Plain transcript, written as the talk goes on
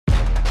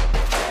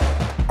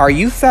Are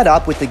you fed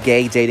up with the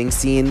gay dating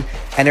scene?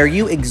 And are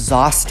you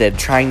exhausted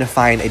trying to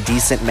find a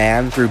decent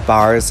man through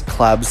bars,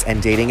 clubs,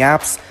 and dating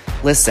apps?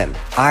 Listen,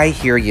 I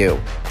hear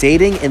you.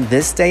 Dating in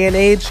this day and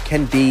age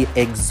can be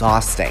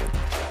exhausting.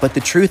 But the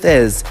truth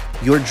is,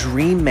 your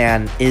dream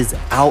man is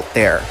out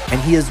there,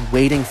 and he is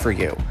waiting for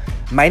you.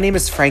 My name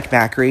is Frank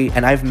Macri,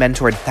 and I've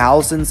mentored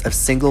thousands of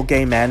single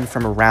gay men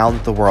from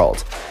around the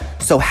world.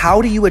 So how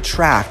do you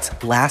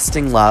attract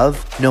lasting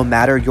love, no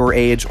matter your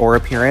age or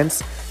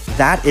appearance?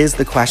 That is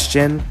the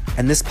question,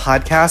 and this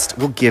podcast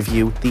will give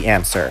you the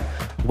answer.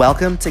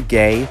 Welcome to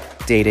Gay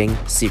Dating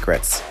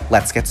Secrets.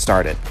 Let's get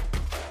started.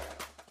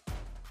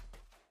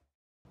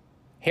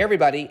 Hey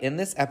everybody, in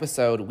this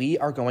episode, we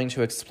are going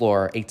to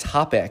explore a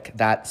topic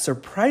that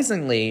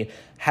surprisingly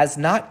has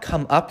not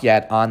come up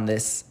yet on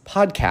this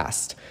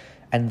podcast,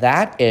 and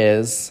that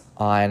is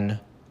on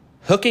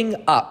hooking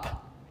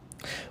up.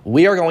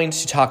 We are going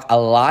to talk a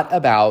lot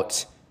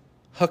about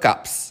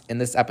hookups in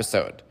this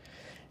episode.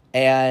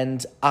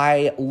 And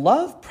I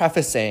love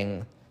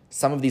prefacing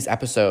some of these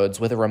episodes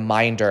with a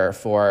reminder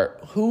for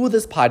who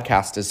this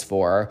podcast is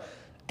for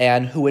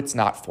and who it's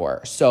not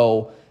for.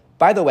 So,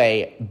 by the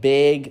way,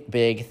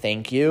 big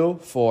thank you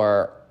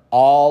for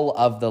all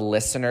of the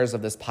listeners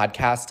of this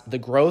podcast. The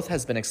growth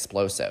has been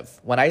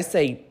explosive. When I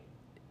say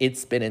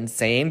it's been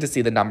insane to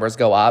see the numbers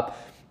go up,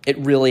 it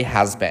really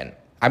has been.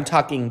 I'm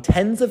talking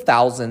tens of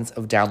thousands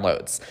of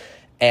downloads.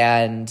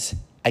 And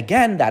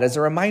again, that is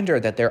a reminder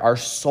that there are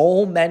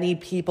so many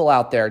people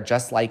out there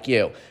just like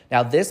you.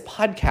 Now, this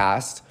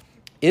podcast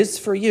is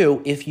for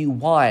you if you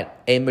want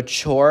a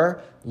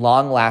mature,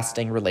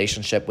 long-lasting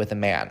relationship with a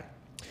man.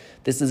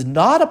 This is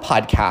not a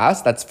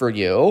podcast that's for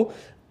you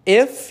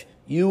if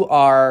you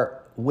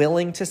are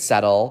willing to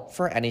settle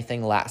for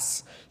anything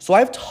less. So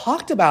I've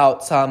talked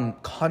about some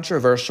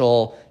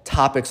controversial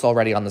topics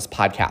already on this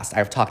podcast.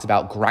 I've talked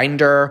about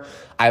Grindr,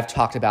 I've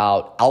talked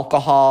about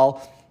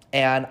alcohol,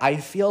 and I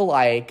feel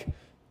like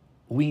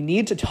we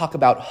need to talk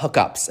about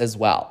hookups as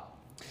well.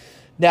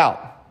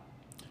 Now,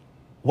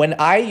 when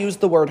I use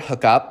the word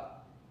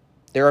hookup,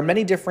 there are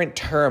many different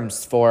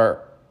terms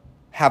for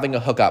having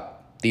a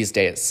hookup these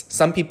days.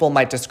 Some people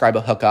might describe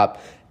a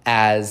hookup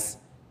as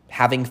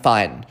having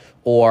fun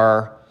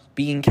or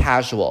being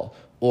casual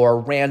or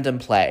random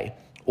play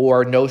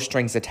or no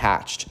strings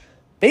attached.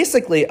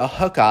 Basically, a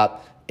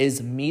hookup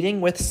is meeting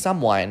with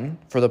someone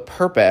for the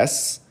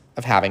purpose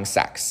of having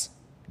sex.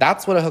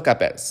 That's what a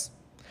hookup is.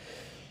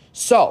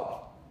 So,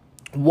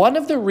 one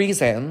of the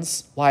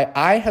reasons why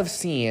I have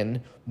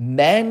seen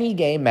many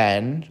gay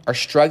men are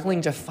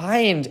struggling to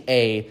find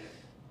a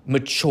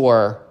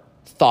mature,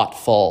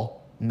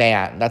 thoughtful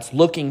man that's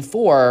looking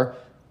for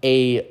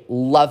a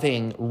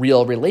loving,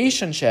 real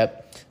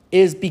relationship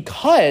is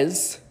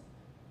because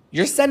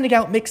you're sending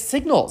out mixed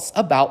signals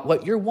about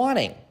what you're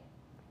wanting.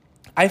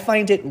 I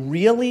find it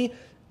really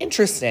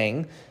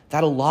interesting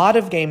that a lot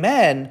of gay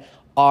men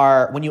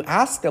are, when you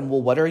ask them,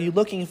 well, what are you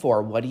looking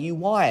for? What do you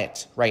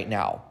want right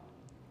now?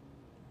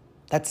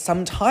 That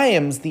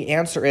sometimes the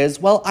answer is,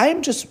 well,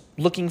 I'm just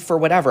looking for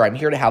whatever. I'm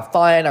here to have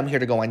fun. I'm here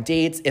to go on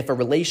dates. If a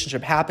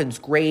relationship happens,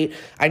 great.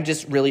 I'm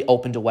just really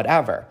open to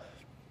whatever.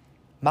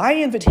 My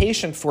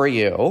invitation for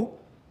you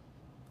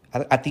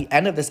at the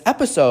end of this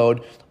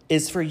episode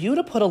is for you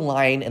to put a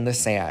line in the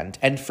sand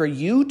and for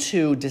you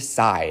to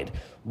decide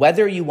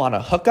whether you want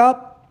to hook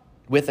up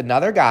with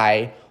another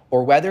guy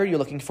or whether you're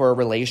looking for a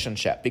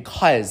relationship,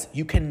 because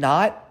you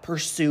cannot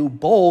pursue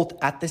both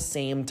at the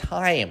same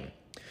time.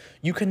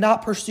 You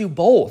cannot pursue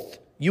both.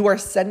 You are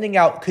sending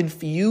out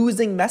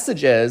confusing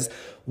messages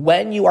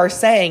when you are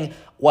saying,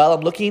 well, I'm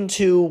looking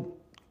to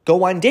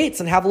go on dates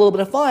and have a little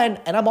bit of fun,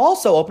 and I'm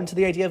also open to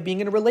the idea of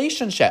being in a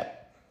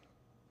relationship.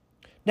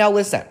 Now,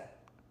 listen,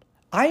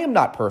 I am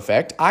not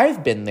perfect.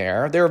 I've been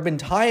there. There have been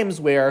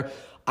times where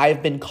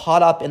I've been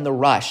caught up in the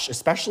rush,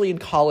 especially in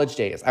college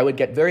days. I would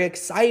get very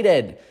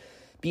excited,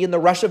 be in the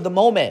rush of the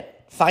moment,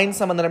 find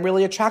someone that I'm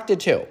really attracted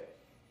to.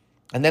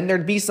 And then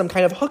there'd be some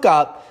kind of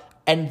hookup.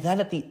 And then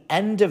at the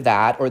end of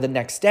that, or the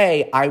next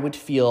day, I would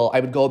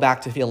go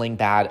back to feeling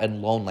bad and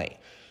lonely.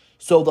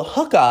 So the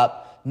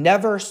hookup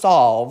never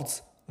solved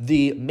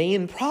the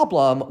main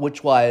problem,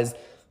 which was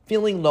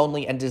feeling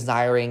lonely and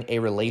desiring a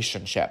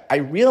relationship. I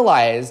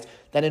realized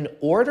that in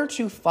order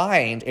to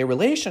find a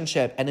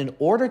relationship and in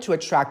order to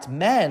attract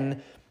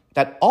men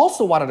that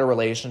also wanted a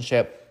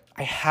relationship,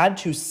 I had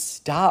to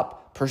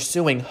stop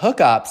pursuing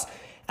hookups,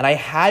 and I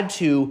had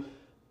to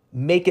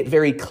make it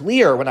very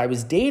clear when I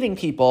was dating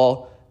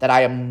people that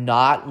I am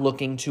not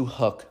looking to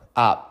hook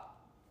up.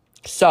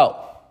 So,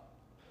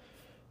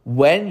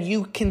 when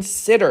you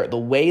consider the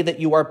way that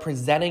you are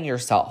presenting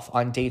yourself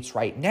on dates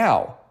right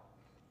now,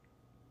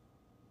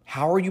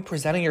 how are you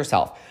presenting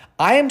yourself?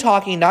 I am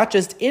talking not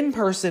just in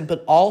person,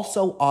 but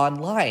also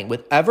online,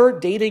 with whatever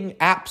dating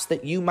apps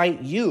that you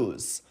might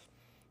use.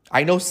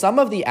 I know some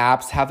of the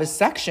apps have a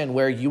section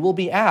where you will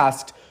be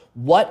asked,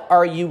 what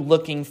are you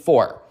looking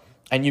for?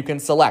 And you can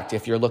select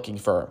if you're looking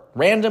for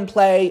random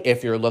play,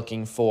 if you're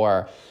looking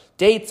for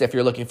dates, if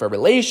you're looking for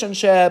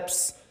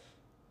relationships.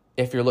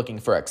 if you're looking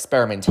for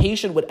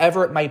experimentation,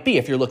 whatever it might be,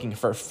 if you're looking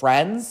for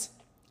friends,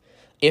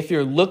 if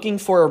you're looking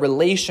for a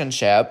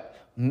relationship,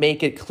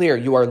 make it clear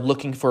you are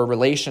looking for a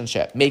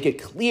relationship. Make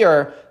it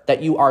clear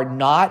that you are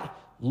not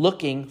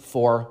looking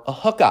for a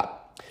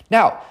hookup.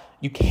 Now,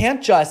 you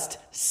can't just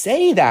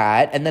say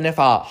that, and then if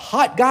a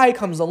hot guy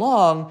comes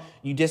along,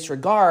 you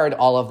disregard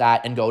all of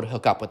that and go to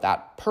hook up with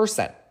that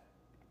person.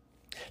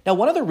 Now,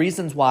 one of the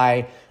reasons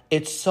why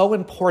it's so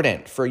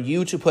important for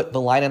you to put the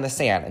line in the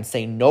sand and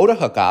say no to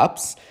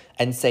hookups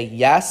and say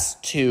yes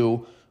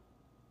to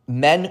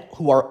men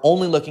who are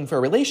only looking for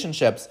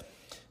relationships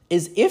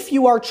is if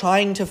you are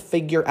trying to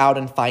figure out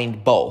and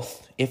find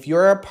both. If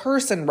you're a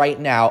person right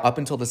now, up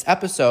until this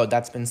episode,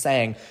 that's been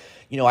saying,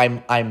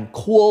 I'm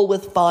cool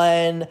with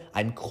fun,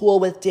 I'm cool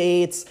with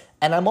dates,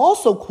 and I'm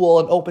also cool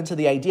and open to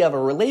the idea of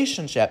a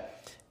relationship.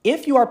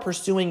 If you are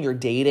pursuing your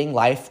dating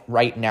life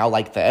right now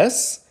like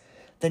this,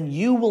 then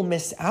you will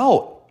miss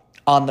out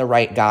on the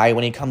right guy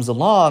when he comes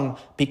along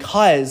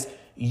because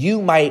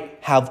you might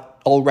have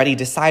already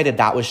decided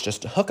that was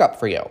just a hookup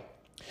for you.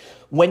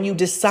 When you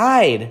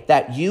decide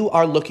that you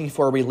are looking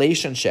for a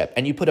relationship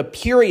and you put a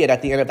period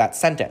at the end of that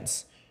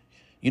sentence,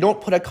 you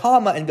don't put a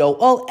comma and go,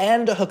 oh,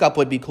 and a hookup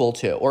would be cool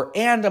too, or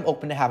and I'm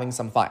open to having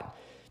some fun.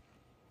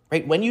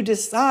 Right? When you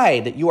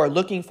decide that you are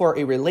looking for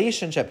a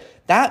relationship,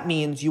 that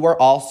means you are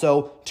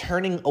also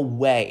turning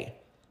away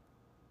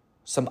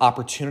some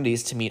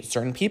opportunities to meet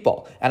certain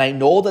people. And I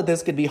know that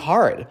this could be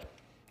hard,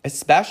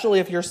 especially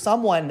if you're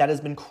someone that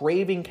has been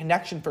craving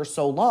connection for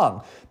so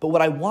long. But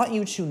what I want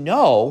you to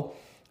know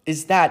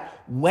is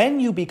that when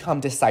you become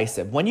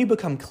decisive, when you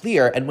become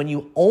clear, and when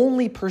you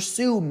only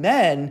pursue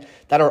men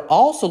that are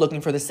also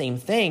looking for the same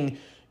thing,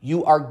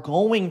 you are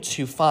going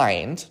to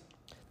find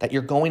that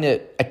you're going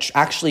to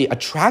actually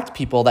attract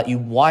people that you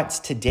want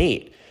to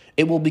date.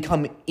 It will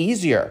become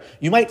easier.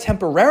 You might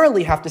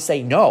temporarily have to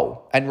say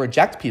no and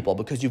reject people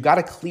because you've got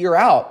to clear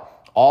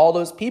out all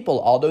those people,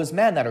 all those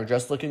men that are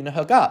just looking to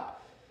hook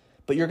up.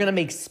 But you're going to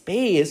make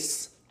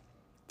space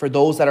for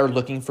those that are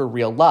looking for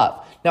real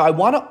love. Now, I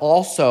want to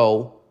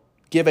also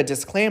give a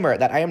disclaimer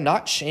that I am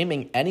not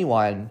shaming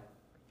anyone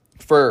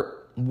for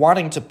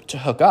wanting to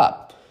hook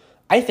up.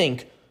 I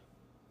think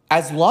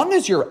as long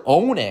as you're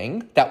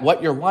owning that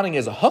what you're wanting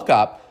is a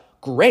hookup,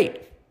 great.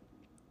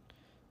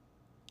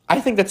 I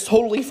think that's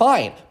totally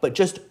fine, but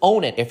just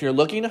own it. If you're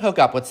looking to hook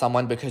up with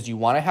someone because you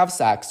want to have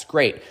sex,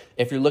 great.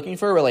 If you're looking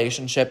for a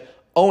relationship,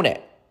 own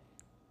it.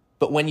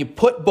 But when you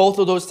put both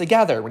of those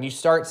together, when you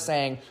start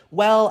saying,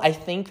 well, I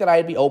think that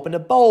I'd be open to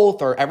both,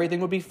 or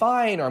everything would be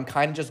fine, or I'm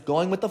kind of just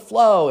going with the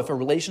flow. If a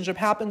relationship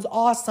happens,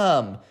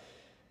 awesome.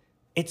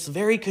 It's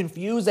very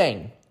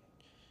confusing.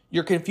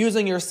 You're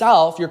confusing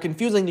yourself, you're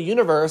confusing the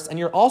universe, and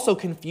you're also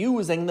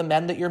confusing the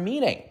men that you're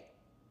meeting.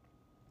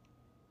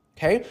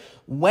 Okay?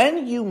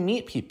 When you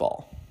meet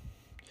people,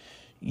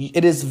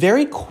 it is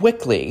very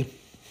quickly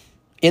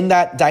in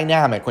that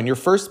dynamic, when you're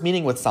first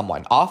meeting with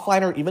someone,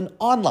 offline or even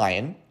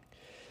online,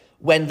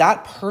 when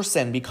that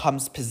person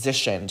becomes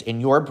positioned in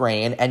your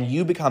brain and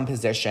you become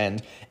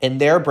positioned in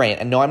their brain.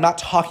 And no, I'm not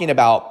talking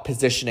about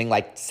positioning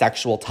like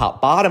sexual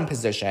top-bottom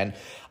position.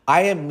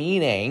 I am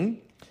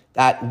meaning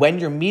that when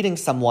you're meeting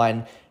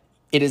someone,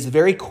 it is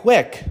very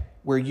quick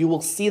where you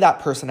will see that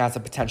person as a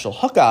potential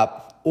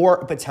hookup or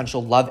a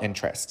potential love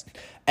interest.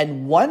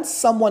 And once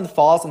someone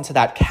falls into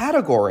that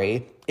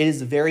category, it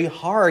is very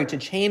hard to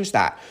change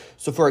that.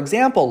 So for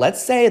example,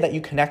 let's say that you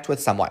connect with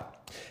someone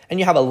and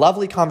you have a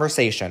lovely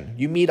conversation.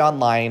 You meet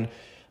online,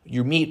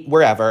 you meet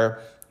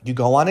wherever, you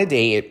go on a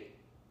date,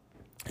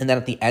 and then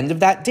at the end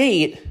of that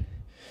date,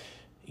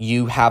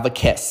 you have a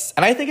kiss.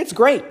 And I think it's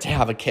great to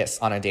have a kiss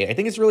on a date. I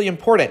think it's really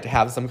important to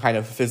have some kind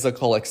of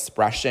physical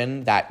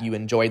expression that you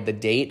enjoyed the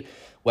date,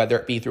 whether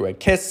it be through a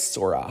kiss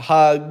or a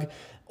hug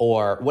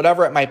or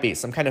whatever it might be,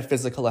 some kind of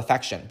physical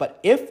affection. But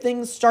if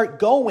things start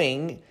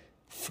going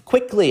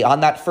quickly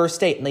on that first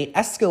date and they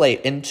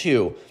escalate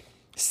into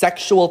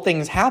sexual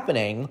things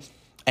happening,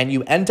 and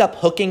you end up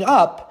hooking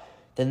up,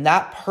 then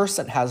that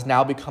person has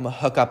now become a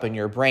hookup in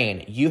your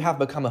brain. You have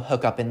become a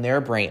hookup in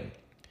their brain.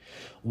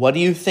 What do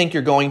you think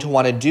you're going to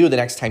want to do the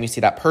next time you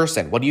see that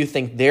person? What do you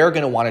think they're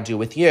going to want to do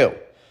with you?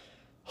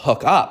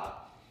 Hook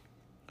up.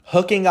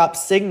 Hooking up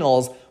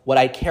signals what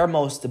I care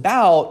most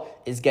about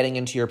is getting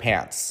into your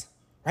pants,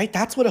 right?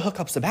 That's what a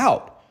hookup's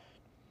about.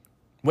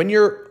 When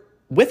you're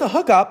with a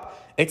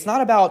hookup, it's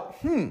not about,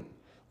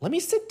 let me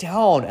sit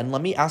down and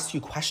let me ask you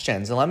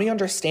questions and let me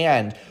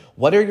understand,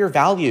 what are your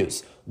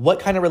values? What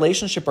kind of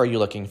relationship are you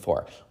looking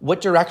for?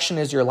 What direction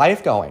is your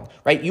life going,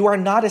 right? You are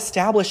not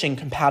establishing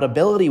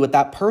compatibility with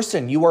that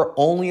person. You are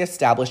only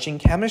establishing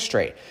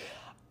chemistry.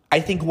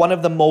 I think one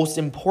of the most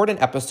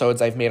important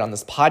episodes I've made on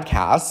this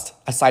podcast,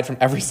 aside from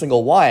every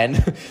single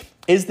one,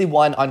 is the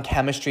one on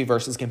chemistry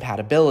versus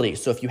compatibility.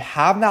 So if you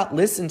have not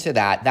listened to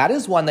that, that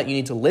is one that you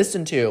need to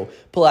listen to,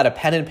 pull out a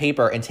pen and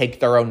paper and take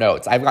thorough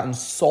notes. I've gotten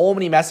so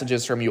many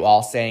messages from you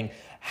all saying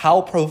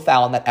how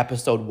profound that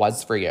episode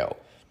was for you.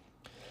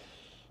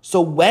 So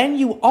when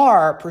you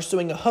are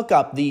pursuing a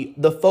hookup,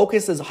 the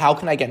focus is how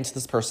can I get into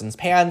this person's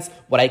pants?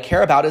 What I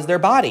care about is their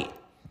body.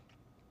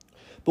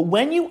 But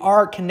when you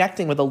are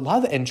connecting with a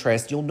love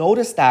interest, you'll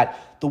notice that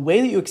the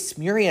way that you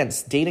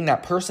experience dating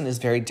that person is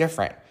very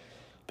different,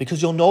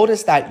 because you'll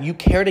notice that you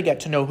care to get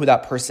to know who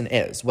that person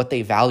is, what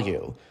they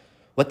value,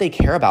 what they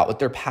care about, what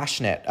they're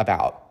passionate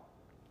about,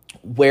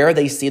 where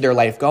they see their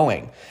life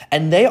going.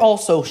 And they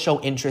also show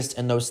interest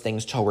in those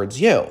things towards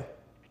you.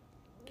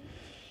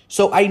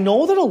 So I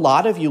know that a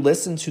lot of you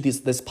listen to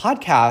this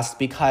podcast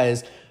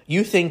because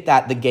you think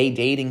that the gay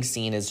dating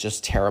scene is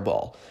just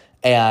terrible,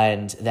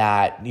 and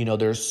that,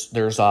 there's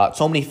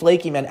so many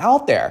flaky men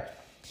out there.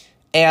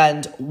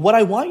 And what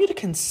I want you to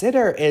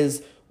consider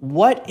is,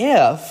 what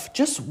if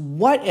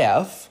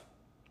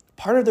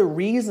part of the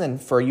reason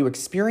for you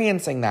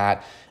experiencing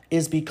that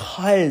is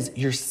because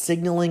you're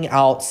signaling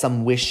out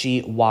some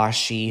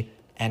wishy-washy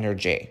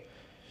energy.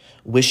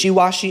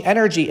 Wishy-washy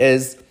energy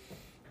is,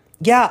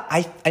 yeah,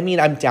 I mean,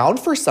 I'm down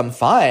for some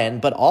fun,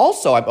 but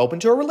also I'm open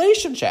to a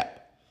relationship.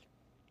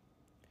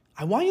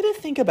 I want you to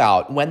think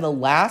about when the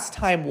last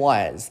time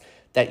was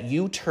that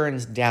you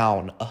turned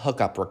down a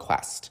hookup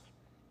request.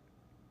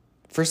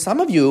 For some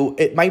of you,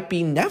 it might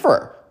be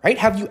never, right?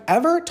 Have you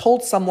ever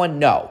told someone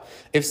no?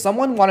 If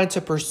someone wanted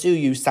to pursue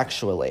you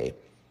sexually,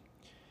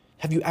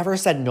 have you ever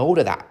said no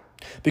to that?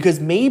 Because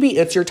maybe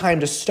it's your time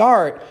to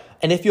start,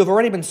 and if you've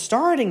already been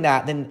starting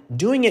that, then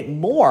doing it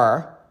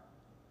more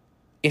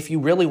if you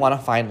really want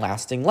to find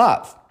lasting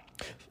love.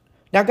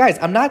 Now, guys,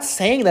 I'm not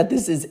saying that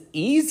this is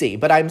easy,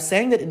 but I'm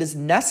saying that it is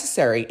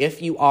necessary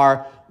if you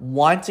are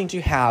wanting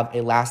to have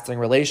a lasting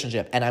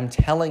relationship. And I'm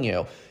telling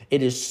you,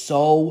 it is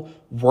so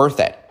worth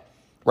it,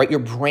 right? Your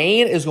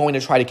brain is going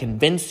to try to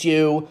convince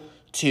you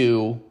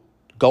to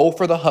go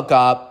for the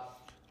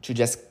hookup, to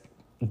just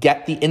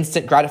get the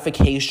instant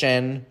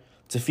gratification,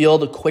 to feel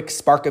the quick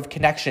spark of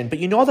connection. But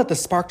you know that the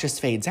spark just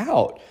fades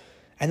out,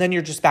 and then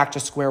you're just back to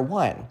square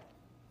one,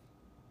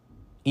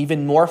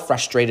 even more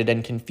frustrated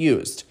and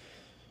confused.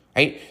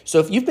 Right? So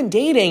if you've been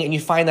dating and you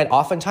find that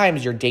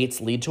oftentimes your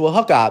dates lead to a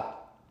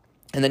hookup,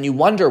 and then you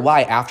wonder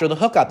why after the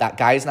hookup that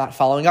guy's not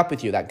following up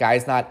with you, that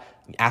guy's not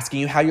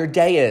asking you how your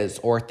day is,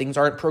 or things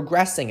aren't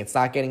progressing, it's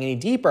not getting any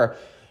deeper,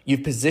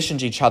 you've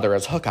positioned each other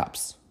as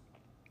hookups.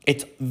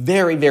 It's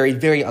very, very,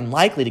 very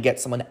unlikely to get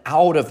someone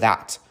out of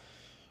that.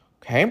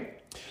 Okay?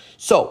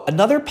 So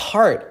another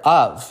part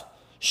of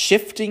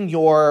shifting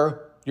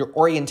your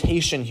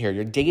orientation here,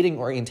 your dating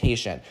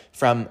orientation,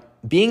 from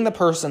being the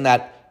person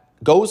that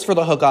goes for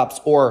the hookups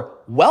or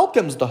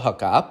welcomes the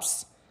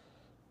hookups,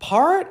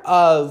 part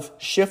of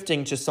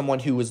shifting to someone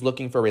who is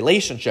looking for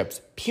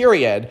relationships,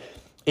 period,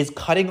 is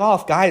cutting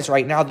off guys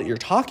right now that you're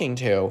talking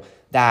to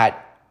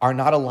that are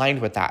not aligned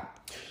with that.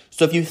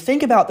 So if you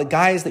think about the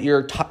guys that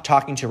you're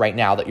talking to right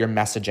now, that you're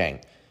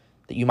messaging,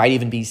 that you might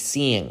even be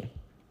seeing,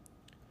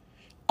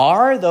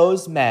 are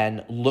those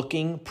men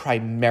looking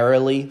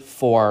primarily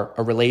for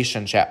a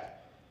relationship?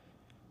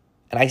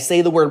 And I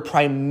say the word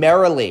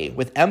primarily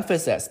with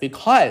emphasis,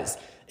 because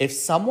if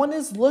someone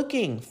is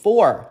looking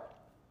for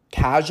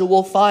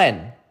casual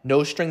fun,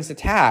 no strings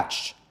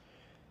attached,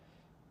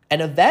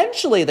 and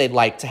eventually they'd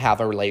like to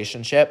have a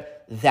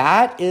relationship,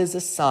 that is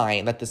a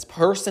sign that this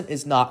person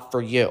is not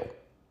for you.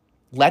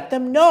 Let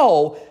them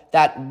know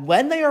that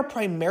when they are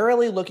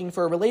primarily looking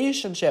for a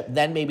relationship,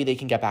 then maybe they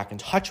can get back in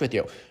touch with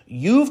you.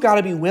 You've got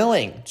to be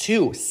willing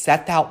to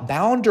set that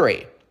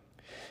boundary.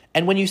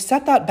 And when you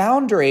set that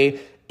boundary,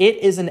 it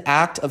is an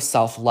act of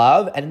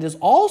self-love, and it is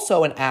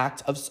also an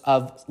act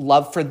of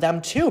love for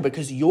them too,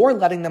 because you're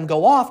letting them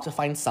go off to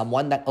find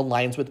someone that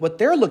aligns with what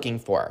they're looking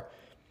for.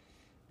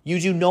 You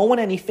do no one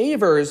any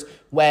favors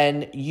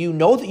when you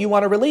know that you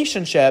want a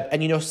relationship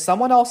and you know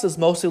someone else is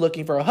mostly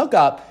looking for a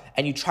hookup,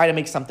 and you try to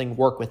make something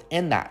work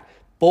within that.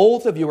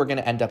 Both of you are going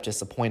to end up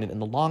disappointed in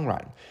the long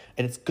run.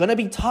 And it's going to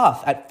be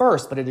tough at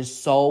first, but it is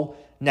so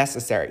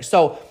necessary.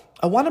 So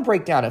I want to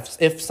break down,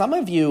 if some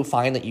of you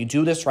find that you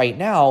do this right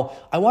now,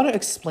 I want to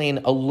explain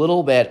a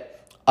little bit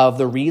of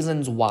the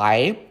reasons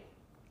why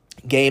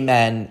gay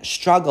men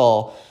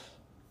struggle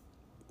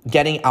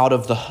getting out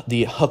of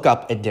the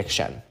hookup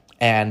addiction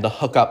and the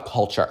hookup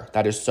culture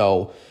that is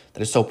so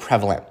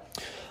prevalent.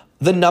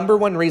 The number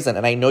one reason,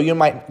 and I know you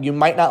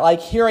might not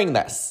like hearing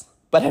this,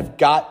 but I've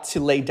got to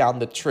lay down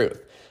the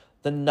truth.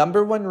 The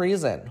number one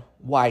reason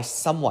why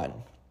someone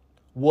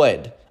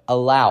would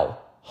allow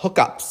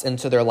hookups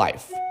into their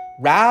life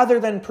rather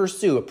than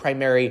pursue a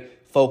primary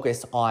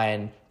focus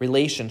on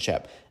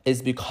relationship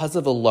is because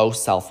of a low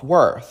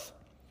self-worth.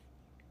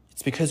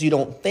 It's because you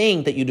don't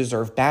think that you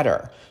deserve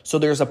better. So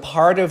there's a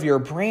part of your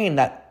brain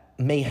that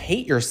may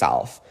hate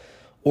yourself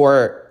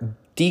or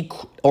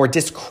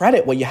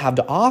discredit what you have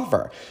to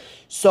offer.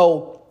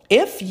 So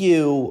if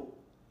you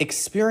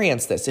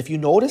experience this, if you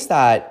notice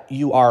that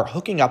you are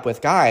hooking up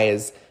with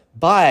guys,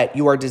 but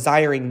you are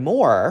desiring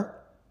more,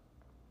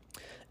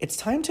 it's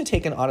time to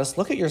take an honest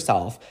look at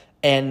yourself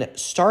and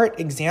start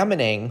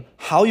examining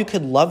how you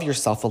could love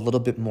yourself a little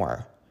bit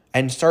more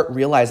and start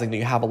realizing that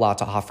you have a lot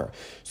to offer.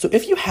 So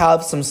if you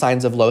have some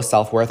signs of low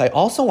self-worth, I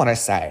also want to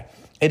say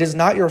It is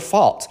not your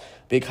fault,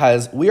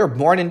 because we are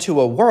born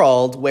into a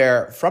world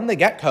where from the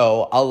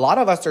get-go, a lot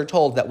of us are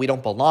told that we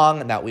don't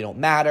belong and that we don't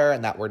matter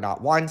and that we're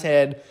not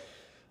wanted.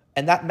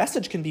 And that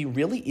message can be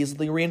really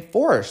easily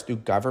reinforced through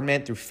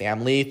government, through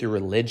family, through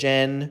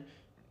religion,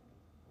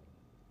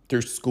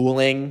 through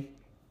schooling.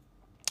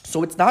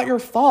 So it's not your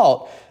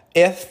fault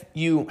if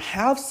you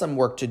have some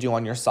work to do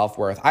on your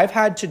self-worth. I've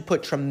had to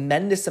put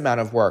tremendous amount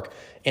of work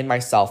in my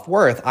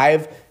self-worth.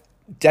 I've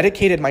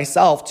dedicated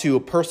myself to a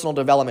personal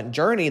development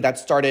journey that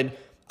started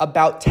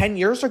about 10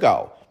 years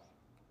ago.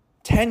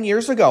 10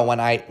 years ago when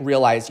I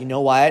realized, you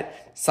know what?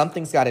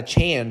 Something's got to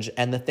change,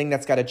 and the thing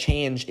that's got to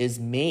change is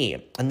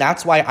me. And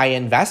that's why I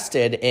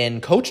invested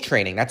in coach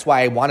training. That's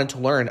why I wanted to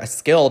learn a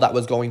skill that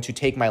was going to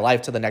take my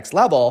life to the next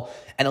level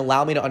and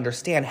allow me to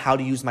understand how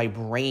to use my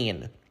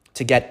brain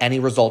to get any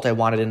result I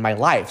wanted in my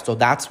life. So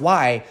that's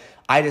why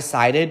I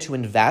decided to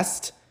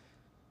invest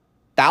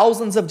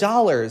thousands of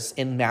dollars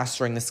in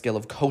mastering the skill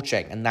of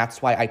coaching. And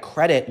that's why I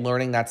credit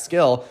learning that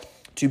skill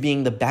to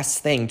being the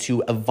best thing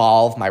to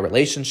evolve my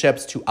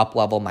relationships, to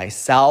up-level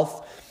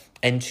myself,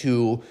 and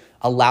to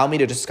allow me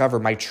to discover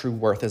my true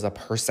worth as a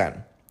person.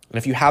 And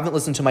if you haven't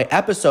listened to my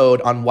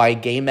episode on why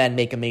gay men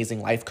make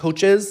amazing life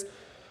coaches,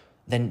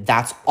 then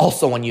that's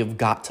also one you've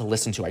got to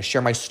listen to. I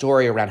share my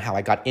story around how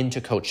I got into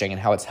coaching and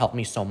how it's helped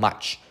me so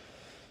much.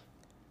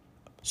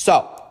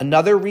 So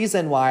another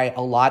reason why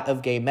a lot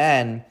of gay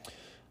men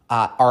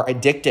are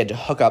addicted to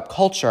hookup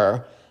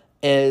culture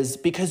is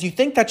because you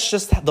think that's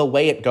just the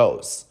way it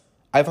goes.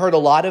 I've heard a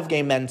lot of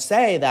gay men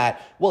say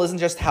that, well, isn't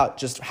just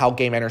how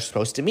gay men are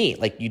supposed to meet.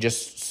 Like, you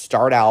just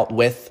start out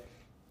with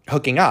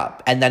hooking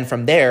up, and then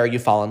from there you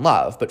fall in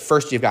love. But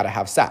first you've got to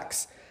have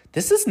sex.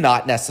 This is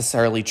not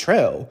necessarily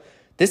true.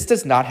 This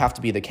does not have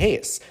to be the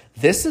case.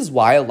 This is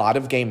why a lot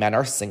of gay men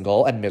are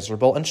single and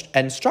miserable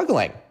and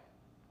struggling,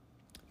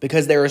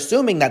 because they're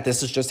assuming that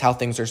this is just how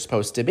things are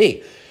supposed to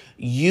be.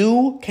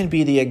 You can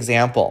be the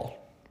example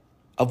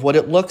of what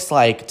it looks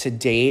like to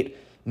date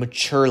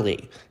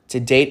maturely, to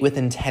date with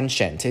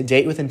intention, to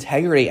date with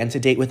integrity, and to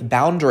date with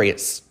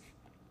boundaries.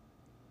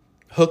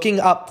 Hooking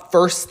up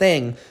first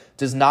thing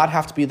does not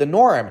have to be the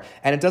norm.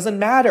 And it doesn't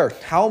matter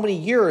how many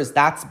years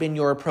that's been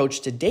your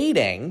approach to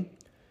dating.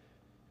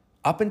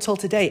 Up until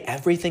today,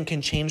 everything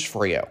can change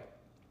for you.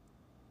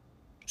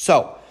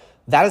 So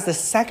that is the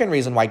second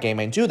reason why gay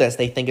men do this.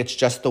 They think it's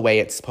just the way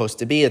it's supposed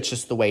to be. It's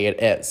just the way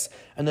it is.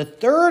 And the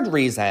third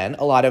reason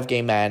a lot of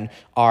gay men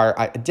are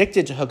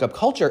addicted to hookup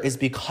culture is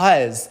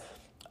because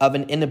of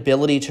an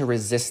inability to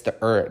resist the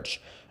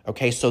urge.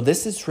 Okay, so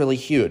this is really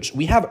huge.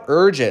 We have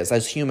urges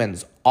as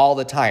humans all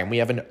the time. We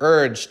have an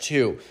urge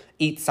to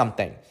eat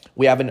something.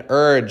 We have an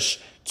urge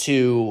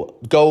to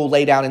go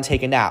lay down and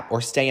take a nap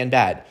or stay in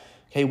bed.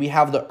 Okay, we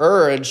have the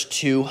urge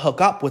to hook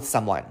up with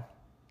someone.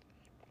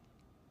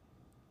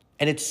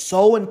 And it's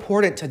so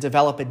important to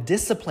develop a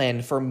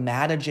discipline for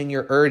managing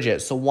your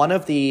urges. So one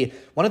of the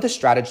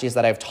strategies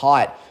that I've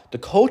taught the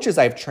coaches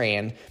I've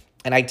trained,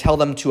 and I tell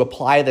them to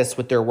apply this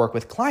with their work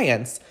with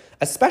clients,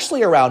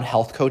 especially around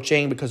health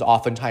coaching, because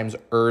oftentimes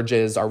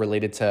urges are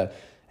related to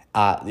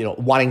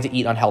wanting to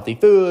eat unhealthy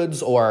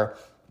foods or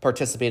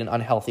participate in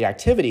unhealthy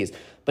activities.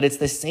 But it's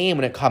the same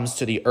when it comes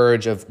to the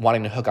urge of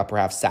wanting to hook up or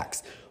have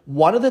sex.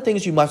 One of the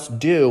things you must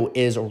do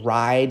is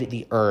ride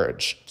the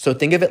urge. So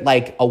think of it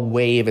like a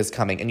wave is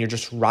coming and you're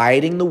just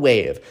riding the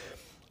wave.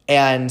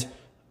 And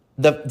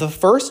the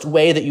first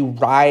way that you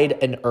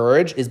ride an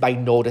urge is by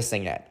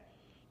noticing it.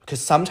 Because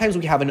sometimes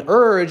we have an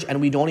urge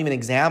and we don't even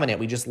examine it.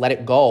 We just let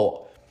it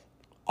go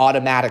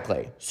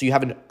automatically. So you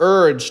have an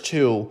urge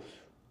to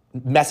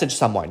message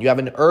someone. You have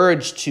an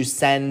urge to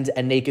send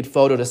a naked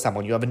photo to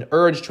someone. You have an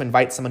urge to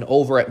invite someone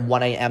over at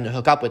 1 a.m. to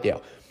hook up with you.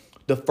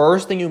 The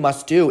first thing you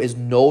must do is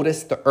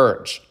notice the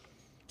urge.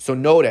 So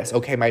notice,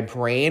 okay, my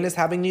brain is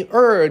having the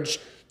urge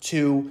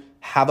to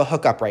have a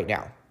hookup right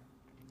now.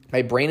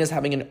 My brain is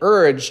having an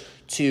urge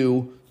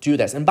to do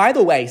this. And by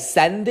the way,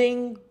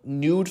 sending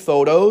nude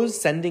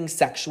photos, sending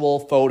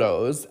sexual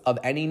photos of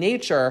any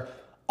nature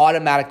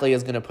automatically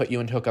is going to put you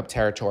in hookup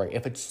territory.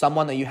 If it's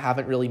someone that you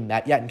haven't really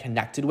met yet and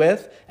connected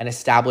with and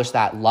established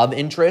that love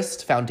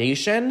interest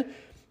foundation,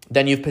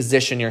 then you've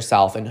positioned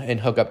yourself in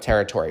hookup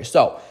territory.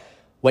 So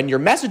when you're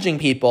messaging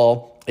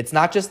people, it's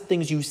not just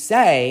things you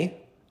say,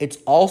 it's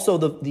also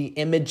the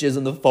images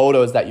and the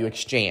photos that you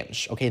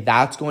exchange. Okay,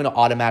 that's going to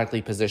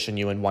automatically position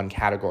you in one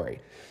category.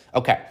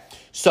 Okay,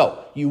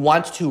 so you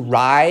want to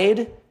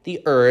ride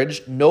the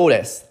urge.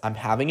 Notice, I'm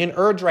having an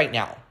urge right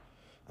now.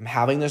 I'm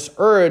having this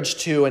urge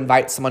to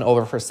invite someone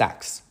over for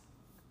sex.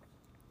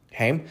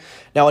 Okay,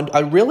 now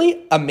a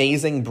really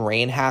amazing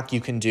brain hack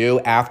you can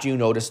do after you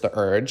notice the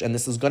urge, and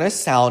this is going to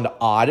sound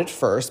odd at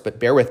first, but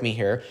bear with me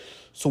here.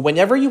 So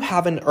whenever you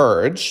have an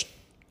urge,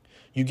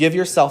 you give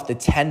yourself the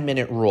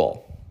 10-minute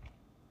rule.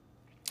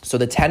 So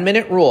the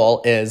 10-minute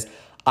rule is,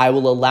 I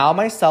will allow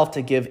myself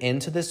to give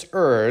into this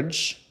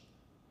urge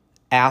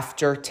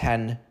after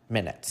 10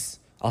 minutes.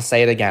 I'll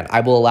say it again. I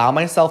will allow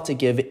myself to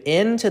give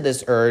into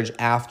this urge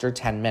after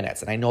 10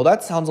 minutes. And I know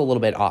that sounds a little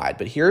bit odd,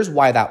 but here's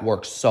why that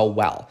works so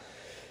well.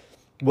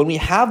 when we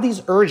have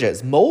these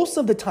urges, most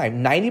of the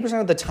time,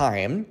 90% of the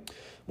time,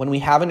 when we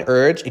have an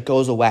urge, it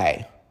goes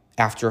away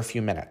after a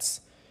few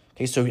minutes.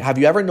 Okay, so have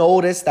you ever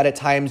noticed that at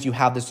times you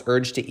have this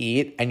urge to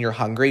eat and you're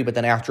hungry, but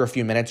then after a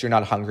few minutes, you're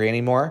not hungry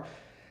anymore?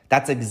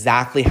 That's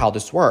exactly how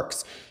this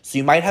works. So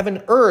you might have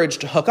an urge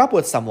to hook up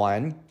with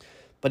someone,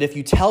 but if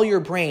you tell your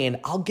brain,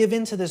 I'll give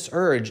in to this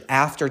urge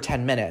after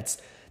 10 minutes,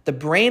 the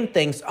brain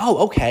thinks,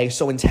 oh, okay,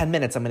 so in 10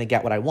 minutes, I'm going to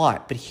get what I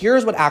want. But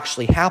here's what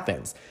actually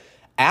happens.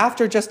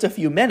 After just a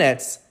few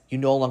minutes, you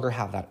no longer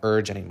have that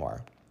urge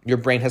anymore. Your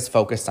brain has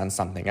focused on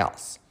something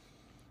else.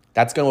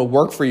 That's going to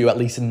work for you at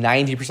least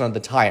 90% of the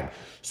time.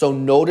 So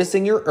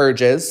noticing your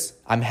urges,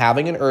 I'm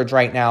having an urge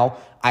right now.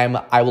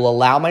 I will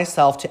allow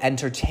myself to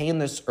entertain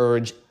this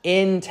urge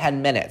in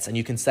 10 minutes, and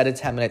you can set a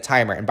 10-minute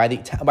timer. And by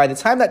the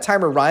time that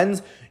timer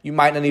runs, you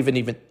might not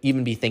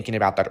even be thinking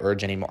about that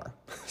urge anymore.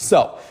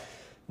 So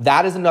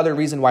that is another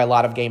reason why a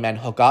lot of gay men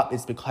hook up,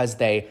 is because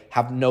they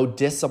have no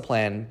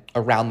discipline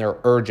around their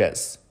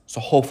urges. So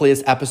hopefully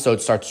this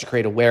episode starts to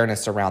create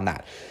awareness around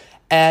that.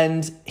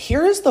 And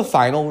here's the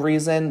final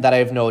reason that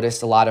I've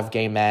noticed a lot of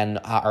gay men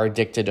are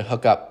addicted to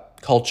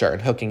hookup culture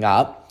and hooking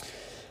up.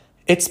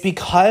 It's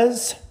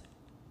because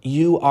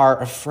you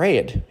are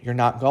afraid you're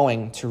not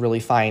going to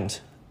really find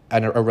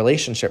a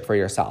relationship for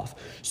yourself.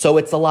 So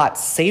it's a lot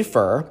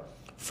safer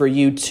for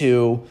you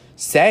to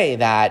say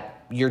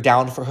that you're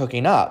down for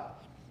hooking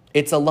up.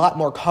 It's a lot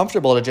more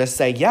comfortable to just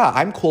say, yeah,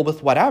 I'm cool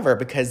with whatever,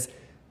 because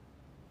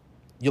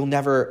you'll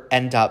never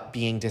end up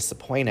being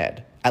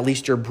disappointed. At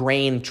least your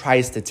brain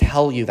tries to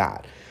tell you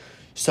that.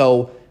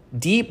 So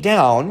deep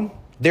down,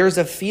 there's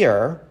a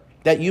fear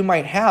that you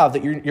might have,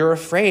 that you're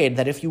afraid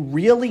that if you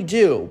really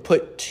do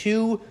put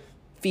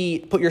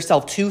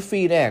yourself 2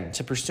 feet in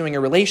to pursuing a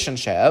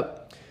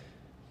relationship,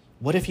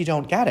 what if you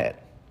don't get it?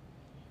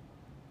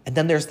 And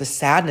then there's the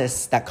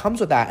sadness that comes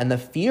with that and the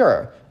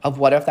fear of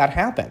what if that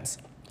happens.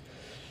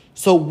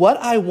 So what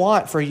I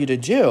want for you to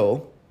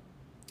do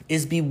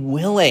is be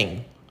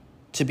willing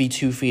to be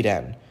 2 feet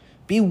in.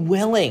 Be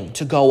willing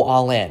to go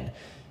all in.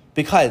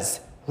 Because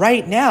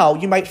right now,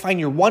 you might find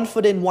you're 1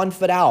 foot in, 1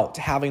 foot out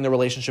to having the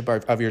relationship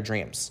of your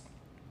dreams.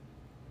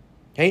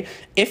 Okay?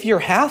 If you're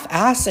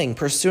half-assing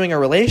pursuing a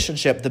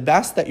relationship, the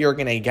best that you're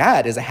going to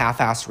get is a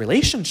half-assed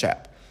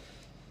relationship.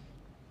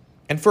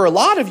 And for a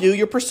lot of you,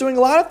 you're pursuing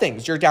a lot of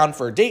things. You're down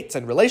for dates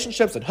and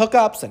relationships and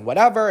hookups and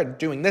whatever and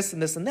doing this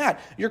and this and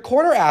that. You're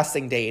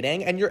quarter-assing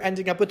dating and you're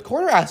ending up with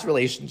quarter-ass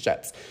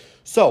relationships.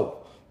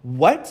 So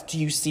what do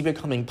you see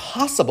becoming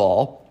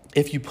possible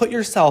if you put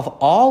yourself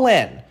all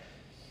in,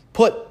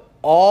 put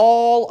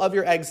all of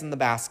your eggs in the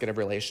basket of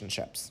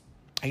relationships?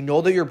 I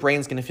know that your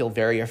brain's going to feel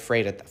very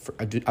afraid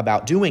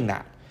about doing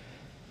that.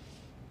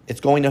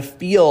 It's going to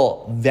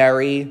feel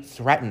very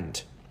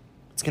threatened.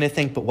 It's going to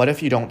think, but what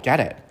if you don't get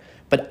it?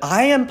 But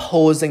I am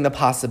posing the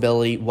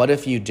possibility, what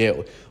if you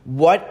do?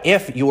 What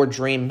if your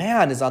dream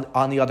man is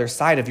on the other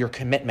side of your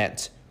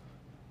commitment?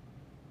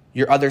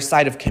 Your other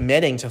side of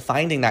committing to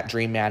finding that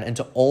dream man and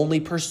to only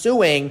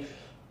pursuing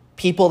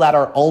people that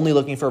are only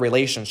looking for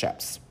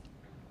relationships.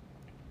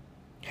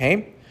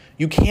 Okay?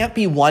 You can't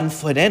be 1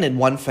 foot in and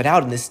 1 foot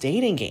out in this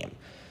dating game.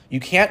 You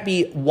can't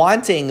be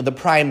wanting the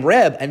prime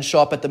rib and show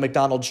up at the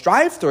McDonald's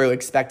drive-thru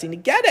expecting to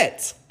get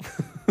it.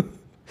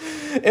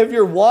 If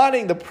you're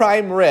wanting the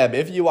prime rib,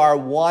 if you are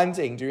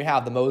wanting to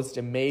have the most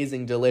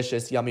amazing,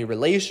 delicious, yummy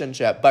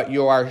relationship, but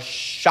you are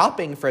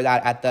shopping for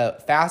that at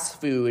the fast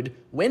food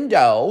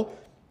window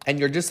and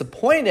you're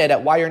disappointed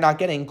at why you're not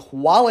getting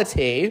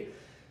quality,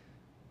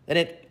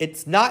 then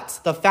it's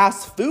not the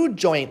fast food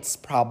joint's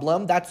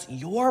problem. That's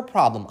your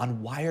problem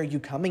on why are you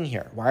coming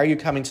here? Why are you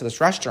coming to this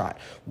restaurant?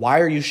 Why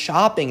are you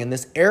shopping in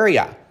this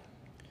area?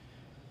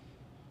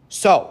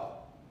 So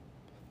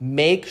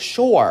make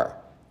sure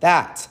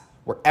that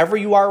wherever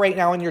you are right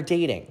now in your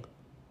dating,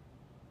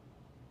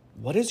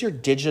 what does your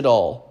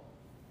digital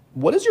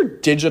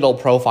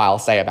profile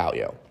say about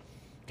you?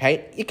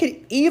 Okay? It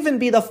could even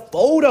be the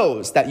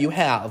photos that you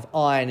have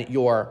on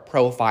your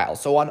profile.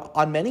 So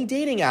on many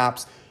dating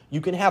apps,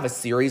 you can have a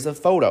series of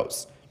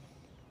photos.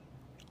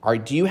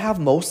 Do you have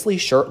mostly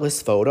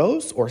shirtless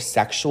photos or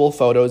sexual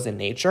photos in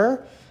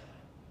nature?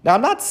 Now,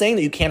 I'm not saying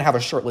that you can't have a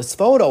shirtless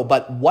photo,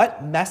 but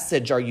what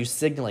message are you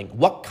signaling?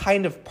 What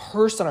kind of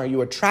person are you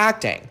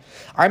attracting?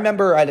 I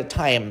remember at a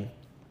time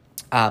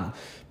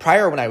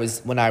prior when I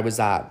was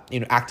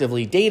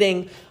actively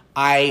dating,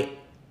 I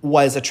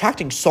was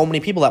attracting so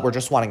many people that were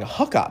just wanting a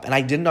hookup, and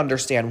I didn't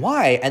understand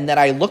why. And then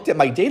I looked at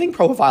my dating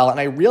profile and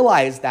I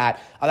realized that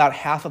about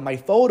half of my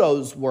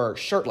photos were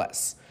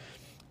shirtless.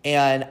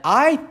 And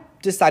I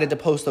decided to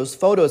post those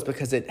photos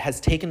because it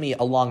has taken me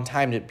a long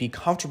time to be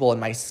comfortable in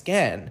my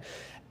skin.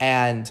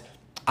 And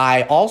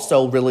I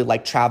also really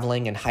like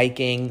traveling and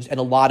hiking. And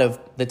a lot of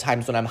the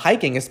times when I'm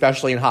hiking,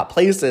 especially in hot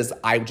places,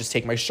 I would just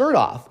take my shirt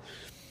off.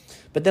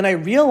 But then I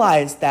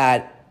realized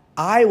that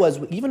I was,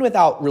 even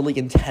without really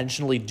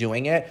intentionally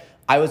doing it,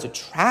 I was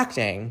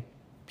attracting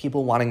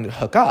people wanting to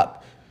hook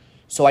up.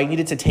 So I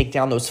needed to take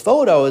down those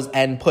photos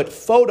and put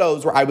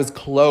photos where I was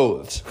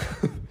clothed.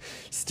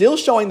 still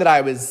showing that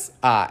I was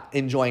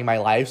enjoying my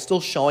life,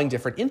 still showing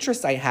different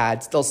interests I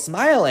had, still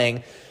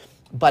smiling,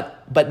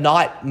 but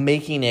not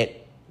making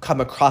it come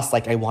across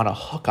like I want to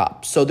hook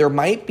up. So there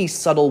might be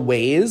subtle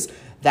ways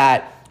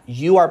that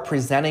you are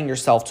presenting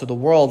yourself to the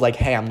world like,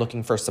 hey, I'm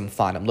looking for some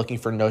fun. I'm looking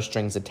for no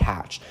strings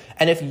attached.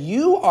 And if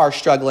you are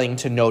struggling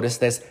to notice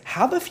this,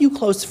 have a few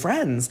close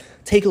friends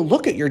take a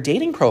look at your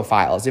dating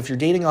profiles if you're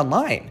dating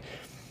online.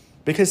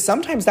 Because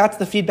sometimes that's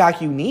the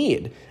feedback you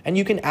need. And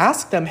you can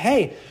ask them,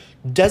 hey,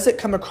 does it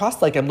come across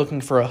like I'm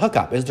looking for a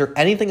hookup? Is there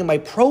anything in my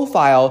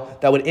profile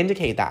that would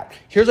indicate that?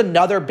 Here's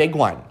another big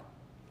one.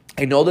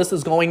 I know this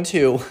is going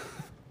to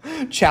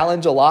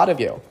challenge a lot of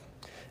you.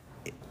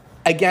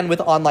 Again,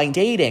 with online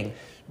dating,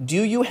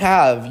 do you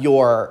have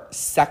your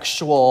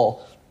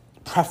sexual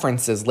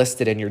preferences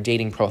listed in your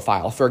dating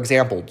profile? For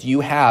example, do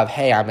you have,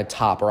 hey, I'm a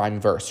top, or I'm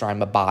verse, or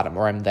I'm a bottom,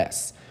 or I'm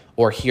this,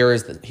 or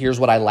here's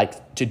what I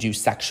like to do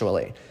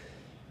sexually?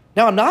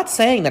 Now, I'm not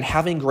saying that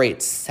having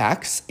great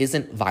sex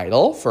isn't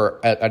vital for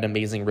an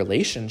amazing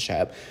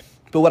relationship,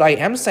 but what I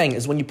am saying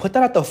is when you put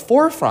that at the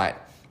forefront,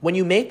 when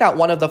you make that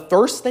one of the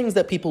first things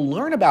that people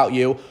learn about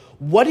you,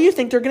 what do you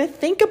think they're going to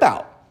think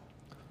about?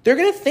 They're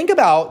going to think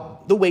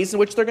about the ways in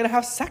which they're going to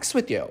have sex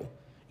with you.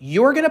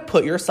 You're going to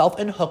put yourself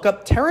in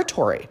hookup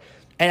territory.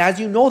 And as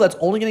you know, that's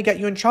only going to get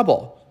you in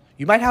trouble.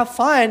 You might have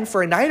fun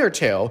for a night or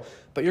two,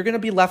 but you're going to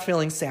be left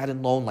feeling sad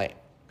and lonely,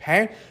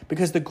 okay?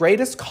 Because the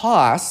greatest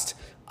cost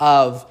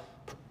of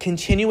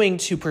continuing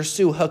to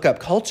pursue hookup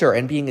culture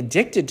and being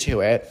addicted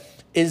to it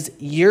is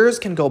years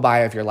can go by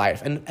of your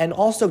life, and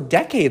also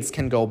decades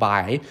can go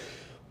by,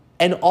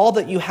 and all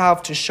that you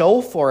have to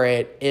show for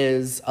it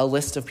is a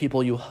list of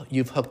people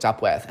you've hooked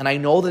up with. And I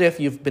know that if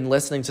you've been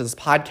listening to this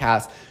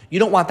podcast, you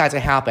don't want that to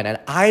happen, and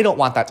I don't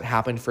want that to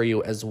happen for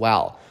you as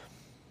well.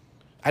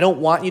 I don't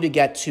want you to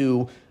get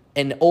to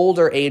an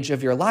older age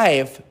of your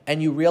life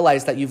and you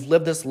realize that you've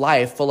lived this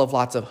life full of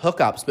lots of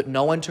hookups, but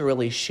no one to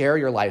really share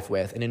your life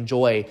with and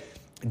enjoy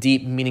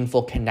deep,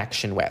 meaningful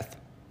connection with.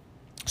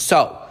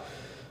 So,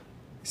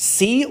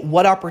 see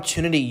what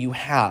opportunity you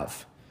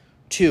have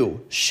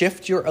to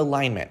shift your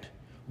alignment.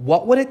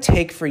 What would it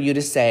take for you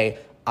to say,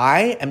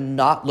 I am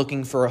not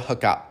looking for a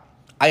hookup.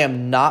 I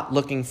am not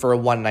looking for a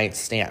one-night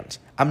stand.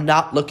 I'm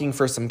not looking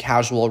for some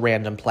casual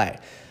random play.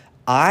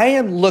 I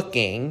am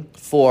looking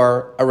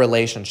for a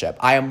relationship.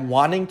 I am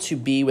wanting to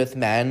be with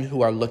men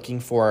who are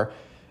looking for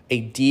a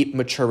deep,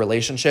 mature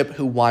relationship,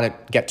 who want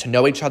to get to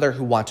know each other,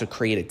 who want to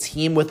create a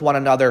team with one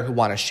another, who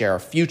want to share a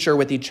future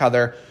with each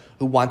other,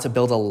 who want to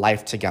build a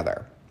life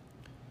together.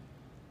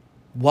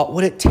 What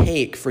would it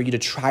take for you to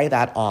try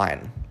that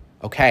on?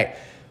 Okay.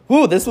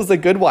 Woo, this was a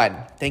good one.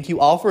 Thank you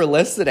all for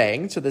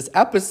listening to this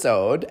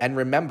episode. And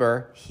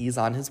remember, he's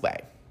on his way.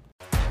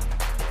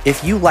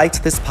 If you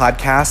liked this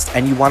podcast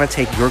and you want to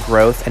take your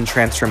growth and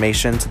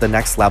transformation to the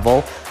next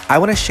level, I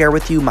want to share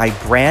with you my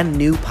brand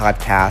new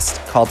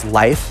podcast called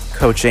Life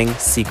Coaching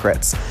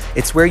Secrets.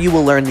 It's where you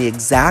will learn the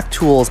exact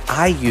tools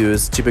I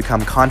use to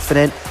become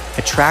confident,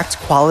 attract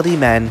quality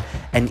men,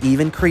 and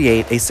even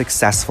create a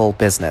successful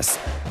business.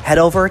 Head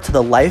over to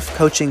the Life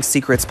Coaching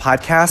Secrets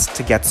podcast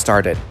to get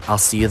started. I'll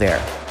see you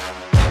there.